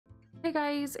Hey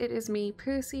guys, it is me,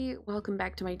 Percy. Welcome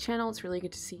back to my channel. It's really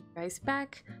good to see you guys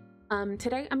back.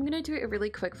 Today I'm going to do a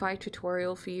really quick fire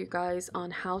tutorial for you guys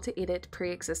on how to edit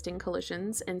pre-existing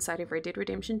collisions inside of Red Dead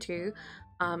Redemption 2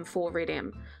 for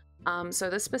RedM.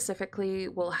 So this specifically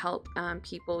will help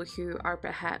people who are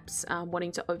perhaps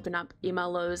wanting to open up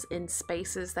MLOs in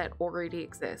spaces that already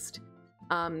exist.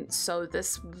 So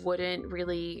this wouldn't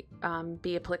really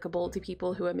be applicable to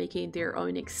people who are making their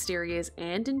own exteriors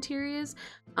and interiors.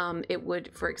 It would,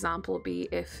 for example, be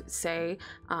if, say,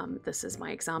 this is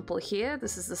my example here,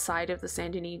 this is the side of the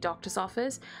Saint Denis doctor's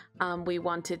office. We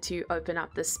wanted to open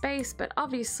up this space, but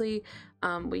obviously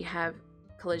we have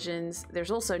collisions.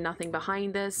 There's also nothing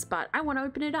behind this, but I want to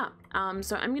open it up.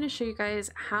 So I'm going to show you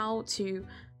guys how to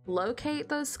locate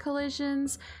those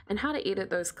collisions and how to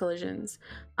edit those collisions.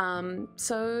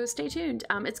 So stay tuned.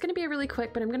 It's going to be really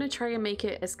quick, but I'm going to try and make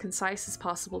it as concise as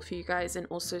possible for you guys and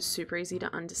also super easy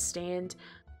to understand,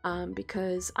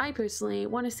 because I personally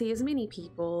want to see as many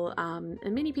people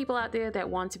out there that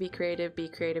want to be creative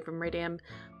from RedM,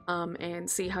 and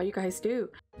see how you guys do.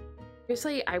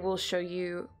 Firstly, I will show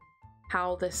you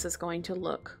how this is going to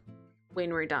look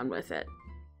when we're done with it.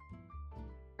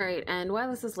 Alright, and while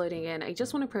this is loading in, I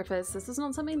just want to preface, this is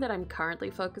not something that I'm currently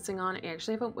focusing on. I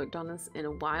actually haven't worked on this in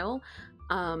a while,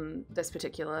 this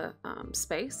particular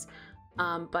space.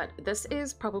 But this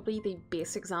is probably the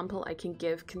best example I can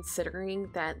give, considering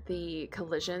that the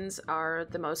collisions are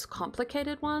the most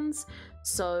complicated ones.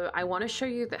 So I want to show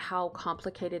you how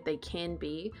complicated they can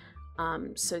be,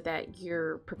 so that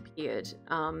you're prepared.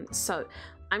 So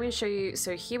I'm going to show you.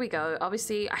 So here we go.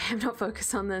 Obviously I have not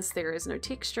focused on this. There is no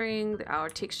texturing. Our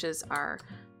textures are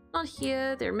not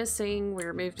here. They're missing. We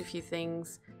removed a few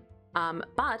things.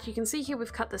 But you can see here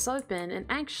we've cut this open, and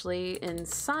actually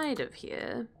inside of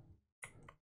here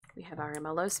we have our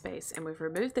MLO space, and we've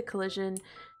removed the collision,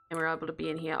 and we're able to be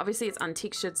in here. Obviously it's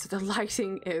untextured, so the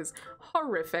lighting is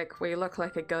horrific. We look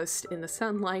like a ghost in the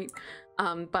sunlight,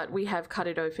 but we have cut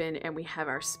it open and we have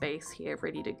our space here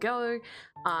ready to go,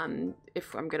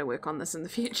 if I'm going to work on this in the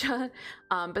future.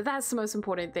 But that's the most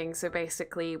important thing. So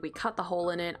basically we cut the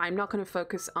hole in it. I'm not going to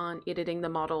focus on editing the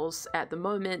models at the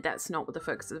moment. That's not what the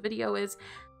focus of the video is,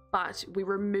 but we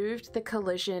removed the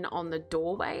collision on the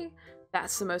doorway.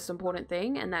 That's the most important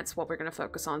thing, and that's what we're going to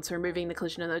focus on. So removing the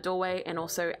collision in the doorway, and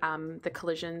also the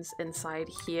collisions inside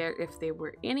here if there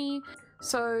were any.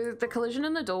 So the collision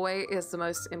in the doorway is the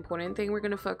most important thing we're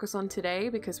going to focus on today,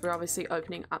 because we're obviously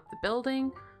opening up the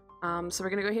building. So we're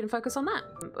going to go ahead and focus on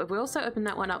that. We also opened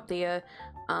that one up there.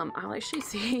 I'll actually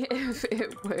see if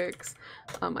it works.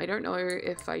 I don't know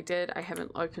if I did. I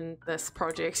haven't opened this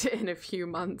project in a few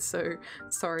months, so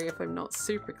sorry if I'm not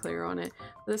super clear on it.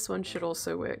 This one should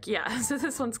also work. Yeah, so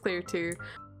this one's clear too.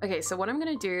 Okay, so what I'm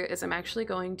going to do is I'm actually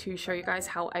going to show you guys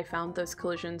how I found those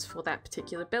collisions for that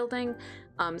particular building.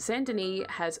 Saint Denis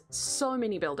has so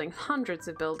many buildings, hundreds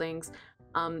of buildings.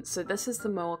 So this is the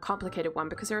more complicated one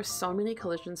because there are so many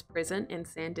collisions present in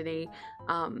Saint Denis,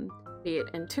 be it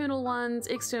internal ones,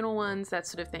 external ones, that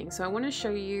sort of thing. So I want to show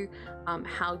you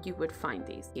how you would find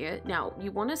these here. Now,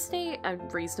 you want to stay a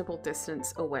reasonable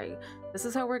distance away. This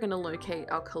is how we're going to locate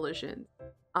our collisions.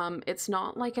 It's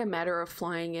not like a matter of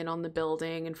flying in on the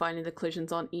building and finding the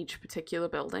collisions on each particular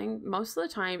building. Most of the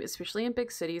time, especially in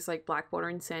big cities like Blackwater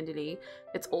and Saint Denis,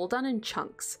 it's all done in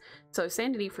chunks. So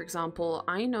Saint Denis, for example,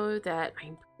 I know that,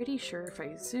 I'm pretty sure if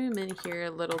I zoom in here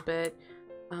a little bit,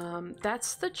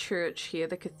 that's the church here,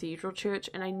 the cathedral church,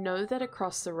 and I know that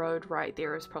across the road right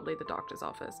there is probably the doctor's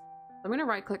office. I'm going to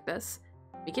right click this.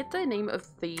 We get the name of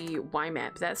the Y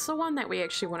map. That's the one that we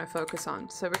actually want to focus on.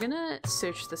 So we're going to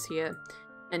search this here.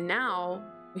 And now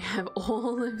we have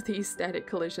all of these static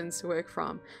collisions to work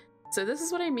from. So this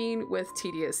is what I mean with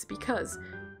tedious, because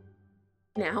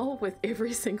now with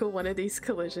every single one of these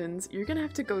collisions, you're gonna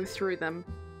have to go through them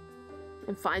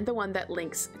and find the one that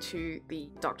links to the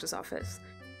doctor's office.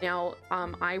 Now,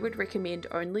 I would recommend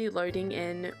only loading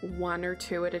in 1 or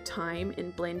 2 at a time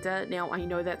in Blender. Now, I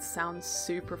know that sounds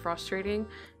super frustrating,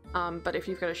 but if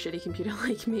you've got a shitty computer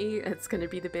like me, it's going to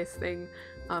be the best thing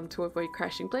to avoid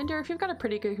crashing Blender. If you've got a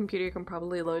pretty good computer, you can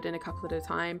probably load in a couple at a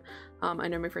time. I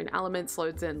know my friend Elements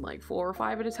loads in like 4 or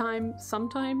 5 at a time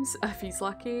sometimes, if he's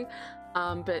lucky.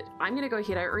 But I'm going to go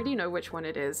ahead. I already know which one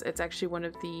it is. It's actually one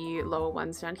of the lower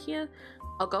ones down here.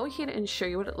 I'll go ahead and show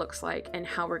you what it looks like and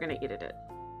how we're going to edit it.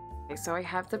 Okay, so I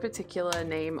have the particular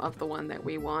name of the one that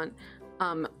we want.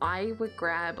 I would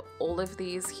grab all of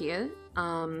these here.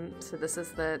 So this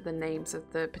is the names of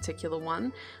the particular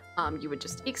one. You would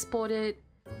just export it,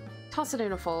 toss it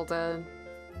in a folder,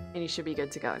 and you should be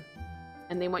good to go.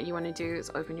 And then what you want to do is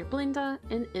open your Blender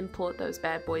and import those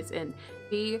bad boys in.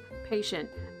 Be patient.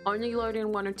 Only load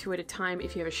in 1 or 2 at a time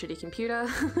if you have a shitty computer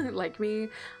like me.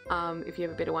 If you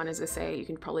have a better one, as I say, you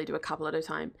can probably do a couple at a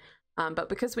time. But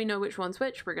because we know which one's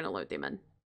which, we're going to load them in.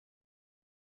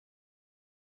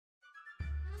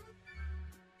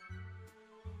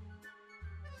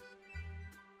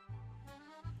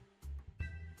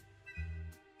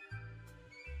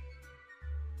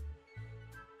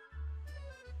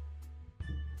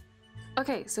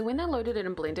 Okay, so when they're loaded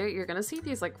in Blender, you're gonna see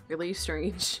these like really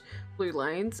strange blue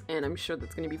lines, and I'm sure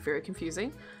that's gonna be very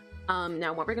confusing.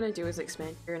 Now what we're gonna do is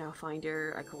expand here in our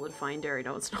Finder. I call it Finder, I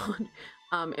know it's not.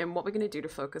 And what we're gonna do to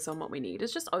focus on what we need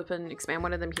is just expand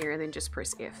one of them here, and then just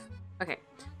press F. Okay,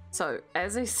 so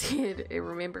as I said,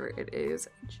 remember it is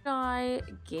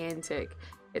gigantic.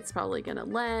 It's probably gonna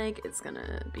lag, it's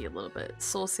gonna be a little bit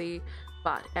saucy,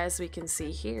 but as we can see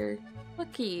here,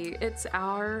 looky, it's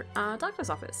our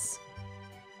doctor's office.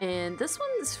 And this one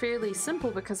is fairly simple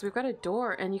because we've got a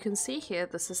door, and you can see here,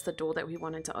 this is the door that we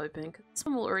wanted to open. This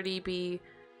one will already be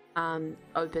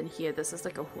open here. This is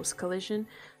like a horse collision,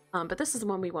 but this is the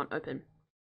one we want open.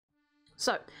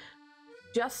 So,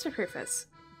 just to preface,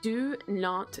 do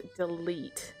not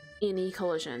delete any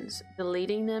collisions.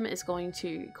 Deleting them is going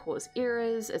to cause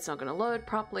errors, it's not going to load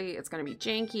properly, it's going to be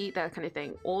janky, that kind of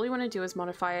thing. All you want to do is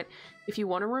modify it. If you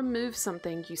want to remove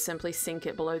something, you simply sink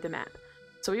it below the map.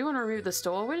 So we want to remove this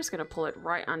door, we're just going to pull it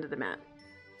right under the map.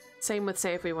 Same with,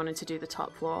 say, if we wanted to do the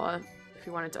top floor, if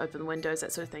we wanted to open windows,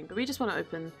 that sort of thing. But we just want to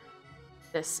open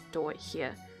this door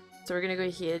here. So we're going to go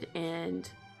ahead and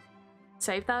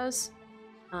save those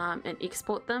and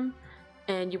export them.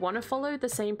 And you want to follow the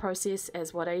same process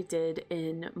as what I did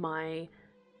in my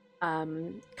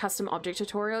custom object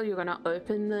tutorial. You're going to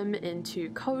open them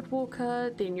into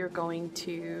CodeWalker, then you're going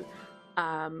to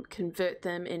convert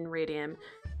them in RedM.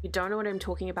 If you don't know what I'm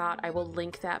talking about, I will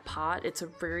link that part. It's a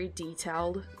very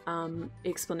detailed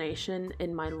explanation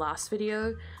in my last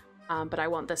video, but I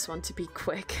want this one to be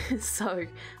quick. So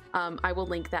I will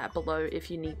link that below if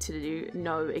you need to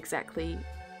know exactly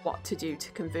what to do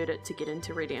to convert it to get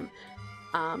into RedM.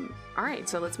 Alright,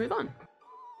 so let's move on.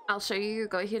 I'll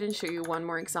go ahead and show you one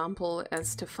more example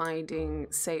as to finding,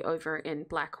 say, over in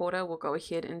Blackwater. We'll go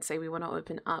ahead and say we want to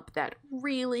open up that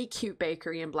really cute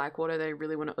bakery in Blackwater that I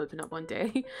really want to open up one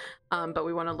day. But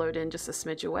we want to load in just a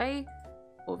smidge away.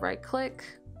 We'll right click.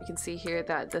 You can see here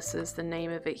that this is the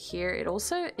name of it here. It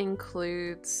also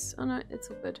includes, oh no, it's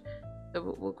all good.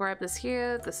 So we'll grab this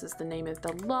here. This is the name of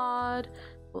the lot.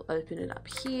 We'll open it up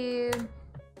here.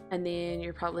 And then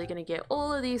you're probably going to get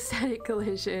all of these static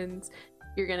collisions.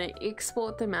 You're going to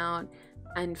export them out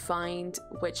and find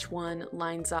which one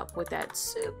lines up with that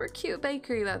super cute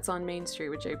bakery that's on Main Street,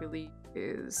 which I believe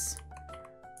is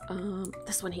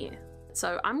this one here.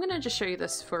 So I'm going to just show you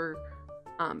this for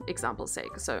example's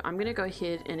sake. So I'm going to go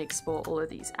ahead and export all of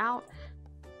these out.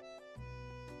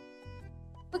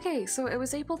 Okay, so I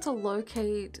was able to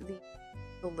locate the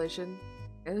collision.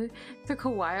 It took a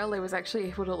while. I was actually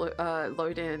able to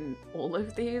load in all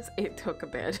of these. It took a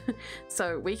bit.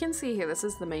 So we can see here, this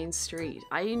is the main street.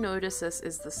 I notice this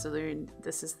is the saloon,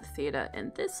 this is the theater,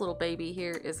 and this little baby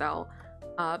here is our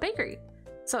bakery.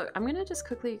 So I'm gonna just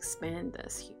quickly expand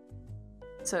this here.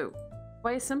 So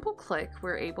by a simple click,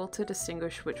 we're able to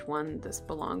distinguish which one this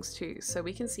belongs to. So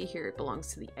we can see here it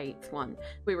belongs to the 8th one.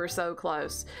 We were so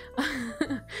close.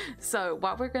 So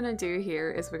what we're gonna do here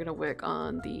is we're gonna work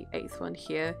on the 8th one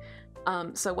here.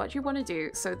 So what you want to do,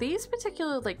 so these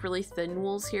particular like really thin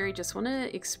walls here, you just want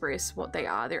to express what they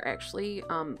are. They're actually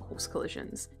horse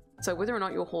collisions. So whether or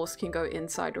not your horse can go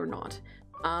inside or not.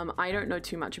 I don't know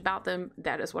too much about them.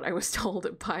 That is what I was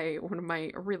told by one of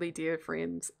my really dear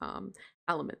friends,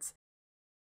 Elements.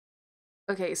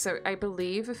 Okay, so I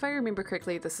believe, if I remember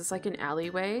correctly, this is like an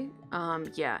alleyway.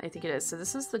 Yeah, I think it is. So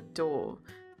this is the door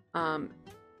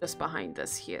just behind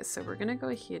this here. So we're gonna go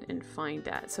ahead and find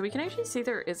that. So we can actually see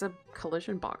there is a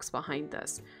collision box behind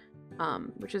this,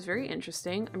 which is very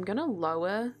interesting. I'm gonna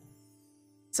lower.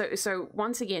 So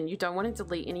once again, you don't want to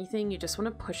delete anything. You just want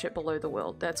to push it below the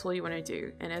world. That's all you want to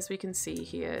do. And as we can see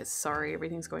here, sorry,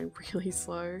 everything's going really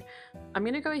slow. I'm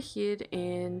gonna go ahead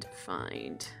and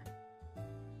find.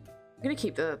 I'm gonna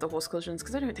keep the horse collisions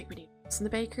because I don't think we need this in the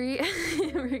bakery.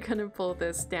 We're gonna pull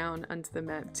this down onto the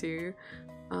map too.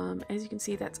 As you can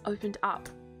see, that's opened up.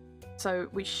 So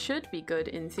we should be good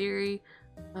in theory.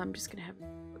 I'm just gonna have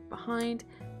a look behind.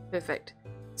 Perfect.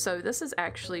 So this is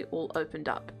actually all opened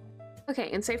up.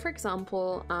 Okay, and say for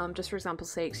example, just for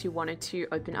example's sake, you wanted to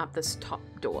open up this top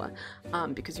door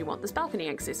because you want this balcony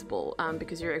accessible,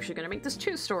 because you're actually going to make this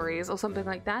 2 stories or something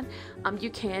like that. You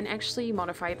can actually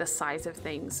modify the size of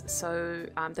things. So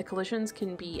the collisions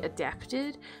can be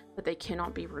adapted, but they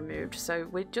cannot be removed. So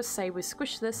we'd just say we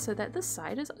squish this so that this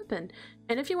side is open.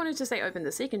 And if you wanted to say open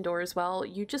the second door as well,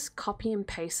 you just copy and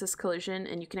paste this collision,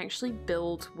 and you can actually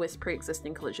build with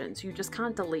pre-existing collisions. You just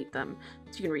can't delete them.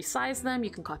 So you can resize them,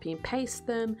 you can copy and paste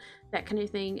them, that kind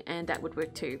of thing, and that would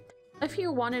work too. If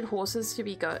you wanted horses to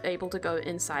be able to go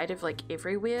inside of like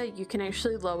everywhere, you can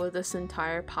actually lower this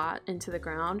entire part into the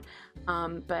ground,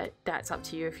 but that's up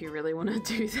to you if you really want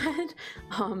to do that.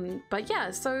 But yeah,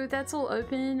 so that's all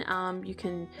open. You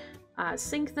can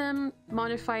sync them,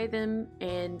 modify them,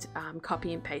 and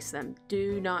copy and paste them.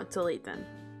 Do not delete them.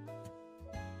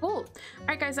 Cool.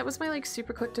 Alright guys, that was my like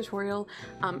super quick tutorial.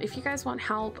 If you guys want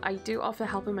help, I do offer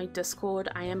help in my Discord.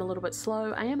 I am a little bit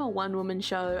slow. I am a one-woman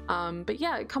show. But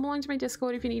yeah, come along to my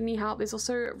Discord if you need any help. There's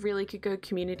also a really good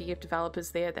community of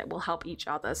developers there that will help each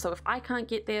other. So if I can't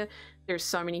get there, there's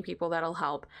so many people that'll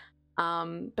help.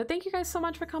 But thank you guys so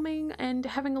much for coming and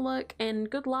having a look, and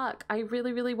good luck. I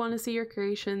really want to see your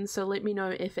creations, so let me know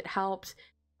if it helped.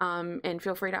 And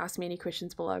feel free to ask me any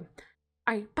questions below.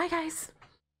 Alright, bye guys!